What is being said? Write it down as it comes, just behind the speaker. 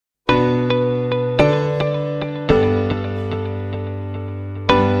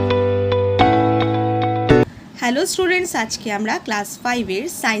Hello students, আজকে আমরা class 5-এর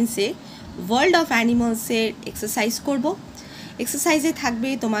সায়েন্সে ওয়ার্ল্ড অফ অ্যানিমালসের এক্সারসাইজ করব। এক্সারসাইজে থাকবে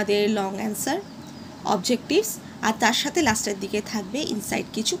তোমাদের লং অ্যান্সার, অবজেক্টিভস আর তার সাথে লাস্টের দিকে থাকবে ইনসাইড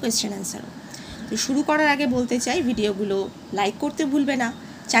কিছু কোয়েশ্চেন অ্যান্সারও। তো শুরু করার আগে বলতে চাই, ভিডিওগুলো লাইক করতে ভুলবে না,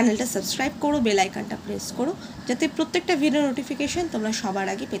 চ্যানেলটা সাবস্ক্রাইব করো, বেল আইকনটা প্রেস করো, যাতে প্রত্যেকটা ভিডিও নোটিফিকেশন তোমরা সবার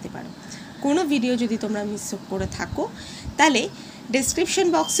আগে পেতে পারো। কোনো ভিডিও যদি তোমরা মিস করে থাকো তাহলে ডেসক্রিপশন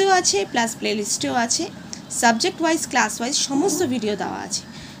বক্সেও আছে, প্লাস প্লেলিস্টেও আছে, সাবজেক্ট ওয়াইজ ক্লাস ওয়াইজ সমস্ত ভিডিও দেওয়া আছে,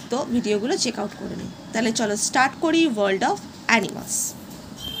 তো ভিডিওগুলো চেক আউট করে নিন। তাহলে চলো স্টার্ট করি ওয়ার্ল্ড অফ অ্যানিমালস।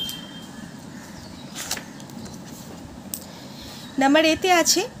 নাম্বার এতে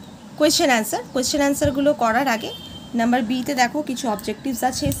আছে কোয়েশ্চেন অ্যান্সার। কোয়েশ্চেন অ্যান্সারগুলো করার আগে নাম্বার বিতে দেখো কিছু অবজেক্টিভস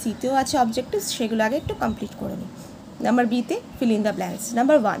আছে, সিতেও আছে অবজেক্টিভস, সেগুলো আগে একটু কমপ্লিট করে নিই। নাম্বার বিতে fill in the blanks.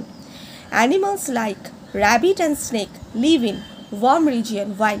 Number 1, animals like rabbit and snake live in warm region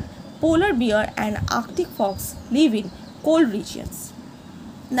while polar bear and arctic fox live in cold regions.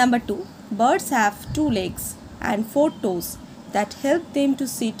 Number 2, birds have 2 legs and 4 toes that help them to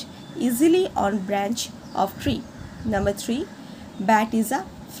sit easily on branch of tree. Number 3, bat is a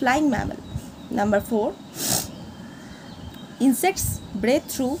flying mammal. Number 4, insects breathe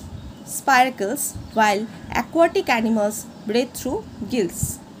through spiracles while aquatic animals breathe through gills.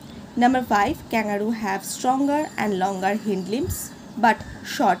 Number 5, kangaroo have stronger and longer hind limbs but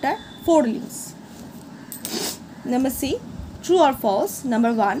shorter forelimbs. Number C, true or false?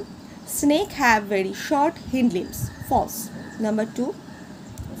 Number 1, snake have very short hind limbs. False. Number 2,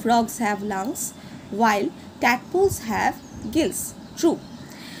 frogs have lungs while tadpoles have gills. True.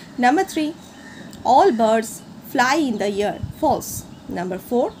 Number 3, all birds fly in the air. False. Number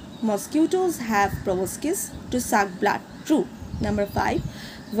 4, mosquitoes have proboscis to suck blood. True. Number 5,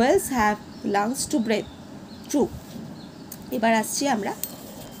 whales have lungs to breathe. True. এবার আসছি আমরা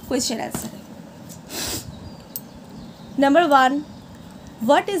question answer. Number 1,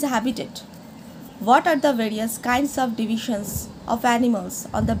 what is habitat? What are the various kinds of divisions of animals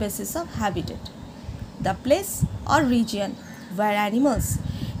on the basis of habitat? The place or region where animals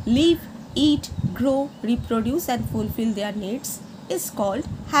live, eat, grow, reproduce and fulfill their needs is called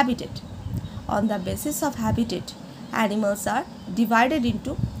habitat. On the basis of habitat, animals are divided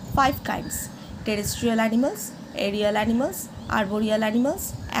into 5 kinds: terrestrial animals, aerial animals, arboreal animals,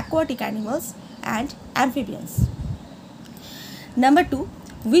 aquatic animals and amphibians. Number 2,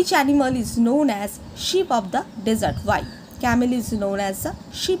 which animal is known as sheep of the desert? Why? Camel is known as the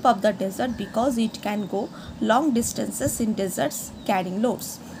sheep of the desert because it can go long distances in deserts carrying loads.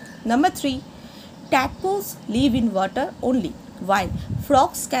 Number 3, tadpoles live in water only while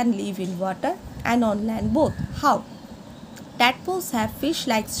frogs can live in water and on land both. How? Tadpoles have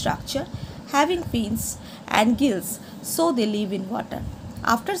fish-like structure, having fins and gills, so they live in water.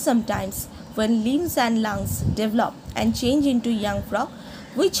 After some time, when limbs and lungs develop and change into young frog,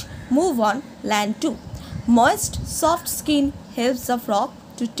 which move on land too. Moist, soft skin helps the frog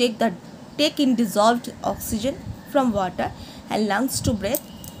to take in dissolved oxygen from water and lungs to breathe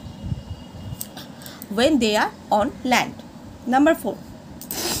when they are on land. Number 4,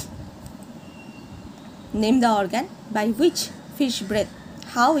 name the organ by which fish breathe.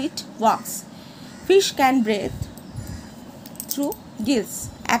 How it works? Fish can breathe through gills.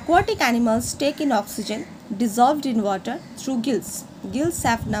 Aquatic animals take in oxygen dissolved in water through gills. Gills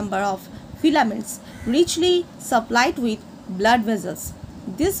have number of filaments richly supplied with blood vessels.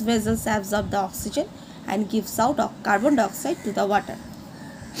 These vessels absorb the oxygen and gives out carbon dioxide to the water.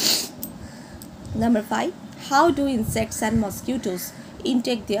 Number 5, how do insects and mosquitoes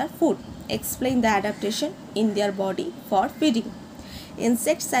intake their food? Explain the adaptation in their body for feeding.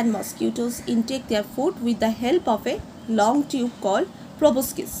 Insects and mosquitoes intake their food with the help of a long tube called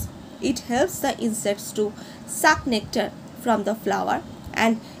proboscis. It helps the insects to suck nectar from the flower,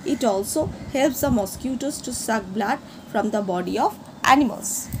 and it also helps the mosquitoes to suck blood from the body of animals.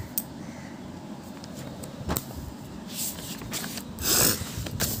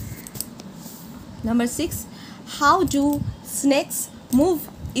 Number 6, how do snakes move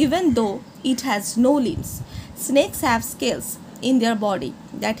even though it has no limbs? Snakes have scales in their body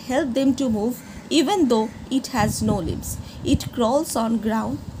that help them to move even though it has no limbs. It crawls on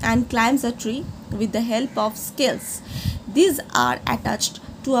ground and climbs a tree with the help of scales. These are attached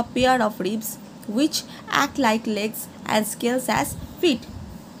to a pair of ribs which act like legs and scales as feet.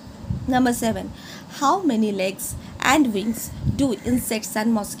 Number 7, how many legs and wings do insects and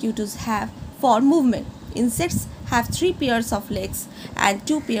mosquitoes have for movement? Insects have 3 pairs of legs and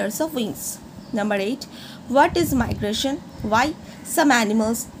 2 pairs of wings. Number 8, what is migration? Why some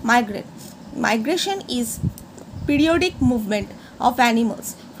animals migrate? Migration is periodic movement of animals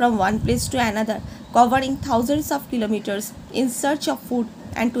from one place to another covering thousands of kilometers in search of food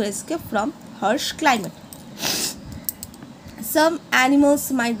and to escape from harsh climate. Some animals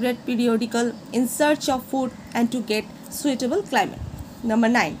migrate periodically in search of food and to get suitable climate. Number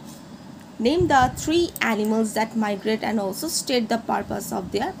 9. Name the 3 animals that migrate and also state the purpose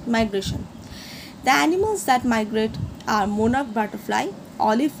of their migration. The animals that migrate are monarch butterfly,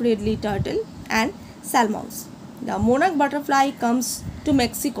 olive ridley turtle and salmons. The monarch butterfly comes to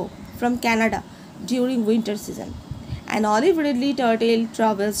Mexico from Canada during winter season. An olive ridley turtle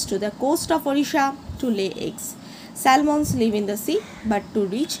travels to the coast of Orissa to lay eggs. Salmons live in the sea but to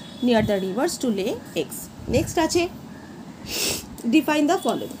reach near the rivers to lay eggs. Next ache, define the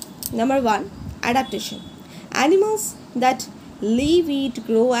following. Number 1. Adaptation. Animals that live, eat,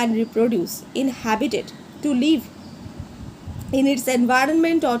 grow and reproduce in habitat to live in its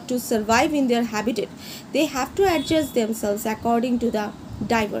environment or to survive in their habitat, they have to adjust themselves according to the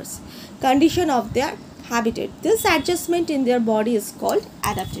diverse condition of their habitat. This adjustment in their body is called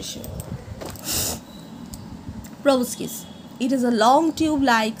adaptation. Proboscis. It is a long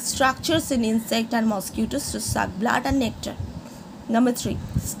tube-like structures in insects and mosquitoes to suck blood and nectar. Number 3.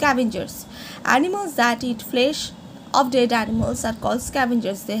 Scavengers. Animals that eat flesh of dead animals are called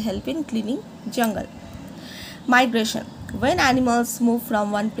scavengers. They help in cleaning jungle. Migration. When animals move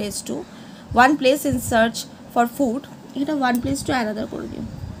from one place in search for food, one place to another.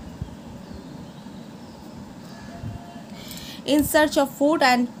 In search of food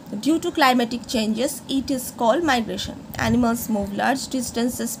and due to climatic changes, it is called migration. Animals move large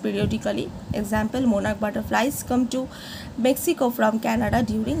distances periodically. Example, monarch butterflies come to Mexico from Canada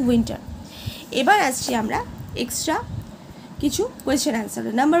during winter. এবার আসছি আমরা extra কিছু question answer.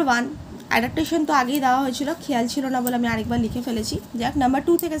 Number 1, adaptation তো আগেই দেওয়া হয়েছিল, খেয়াল ছিল না বলে আমি আরেকবার লিখে ফেলেছি। যাক, নাম্বার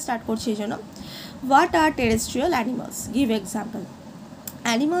 2 থেকে স্টার্ট করছি এই জন্য। What are terrestrial animals? Give example.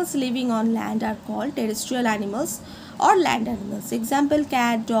 Animals living on land are called terrestrial animals or land animals. Example,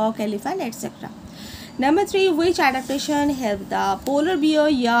 cat, dog, elephant, etc. Number 3, which adaptation helped the polar bear,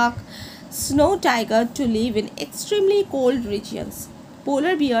 yak, snow tiger to live in extremely cold regions?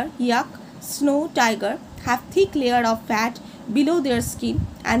 Polar bear, yak, snow tiger have thick layer of fat below their skin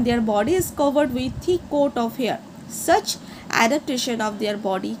and their body is covered with thick coat of hair. Such adaptation of their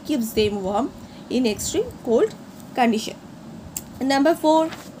body keeps them warm in extreme cold condition. Number 4,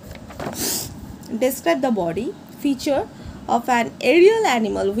 describe the body feature of an aerial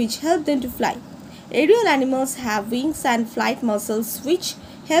animal which help them to fly. Aerial animals have wings and flight muscles which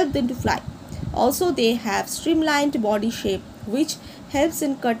help them to fly. Also, they have streamlined body shape which helps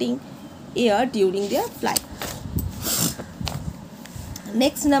in cutting air during their flight.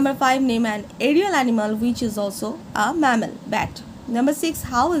 Next, number 5, name an aerial animal which is also a mammal, bat. Number 6,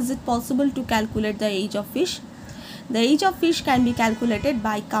 how is it possible to calculate the age of fish? The age of fish can be calculated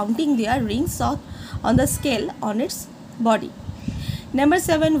by counting their rings on the scale on its body. Number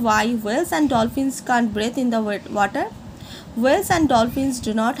 7, why whales and dolphins can't breathe in the water? Whales and dolphins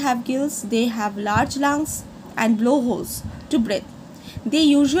do not have gills. They have large lungs and blowholes to breathe. They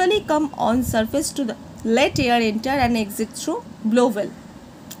usually come on surface to let air enter and exit through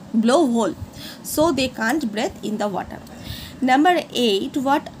blowhole, so they can't breathe in the water. Number 8,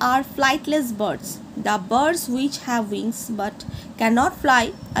 what are flightless birds? The birds which have wings but cannot fly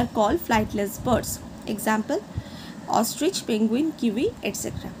are called flightless birds. Example, ostrich, penguin, kiwi,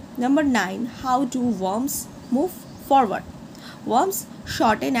 etc. Number 9, how do worms move forward? Worms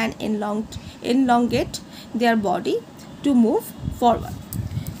shorten and elongate their body to move forward.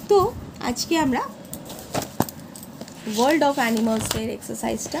 তো আজকে আমরা world of অ্যানিমালসের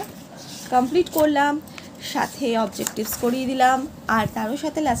এক্সারসাইজটা complete করলাম, সাথে objectives করিয়ে দিলাম আর তারও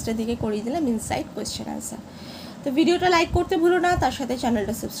সাথে লাস্টের দিকে করিয়ে দিলাম ইনসাইড কোয়েশ্চেন আনসার। তো ভিডিওটা লাইক করতে ভুলো না, তার সাথে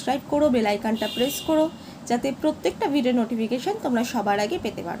চ্যানেলটা সাবস্ক্রাইব করো, বেল আইকনটা প্রেস করো যাতে প্রত্যেকটা ভিডিও নোটিফিকেশান তোমরা সবার আগে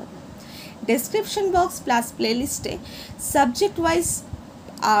পেতে পারো। ডেসক্রিপশন বক্স প্লাস প্লেলিস্টে সাবজেক্ট ওয়াইজ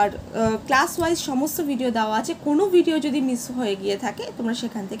আর ক্লাস ওয়াইজ সমস্ত ভিডিও দেওয়া আছে। কোনো ভিডিও যদি মিস হয়ে গিয়ে থাকে তোমরা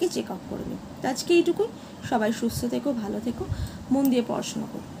সেখান থেকে চেক আউট করে নিও। তো আজকে এইটুকুই, সবাই সুস্থ থেকো, ভালো থেকো, মন দিয়ে পড়াশোনা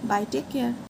করো। By, take care.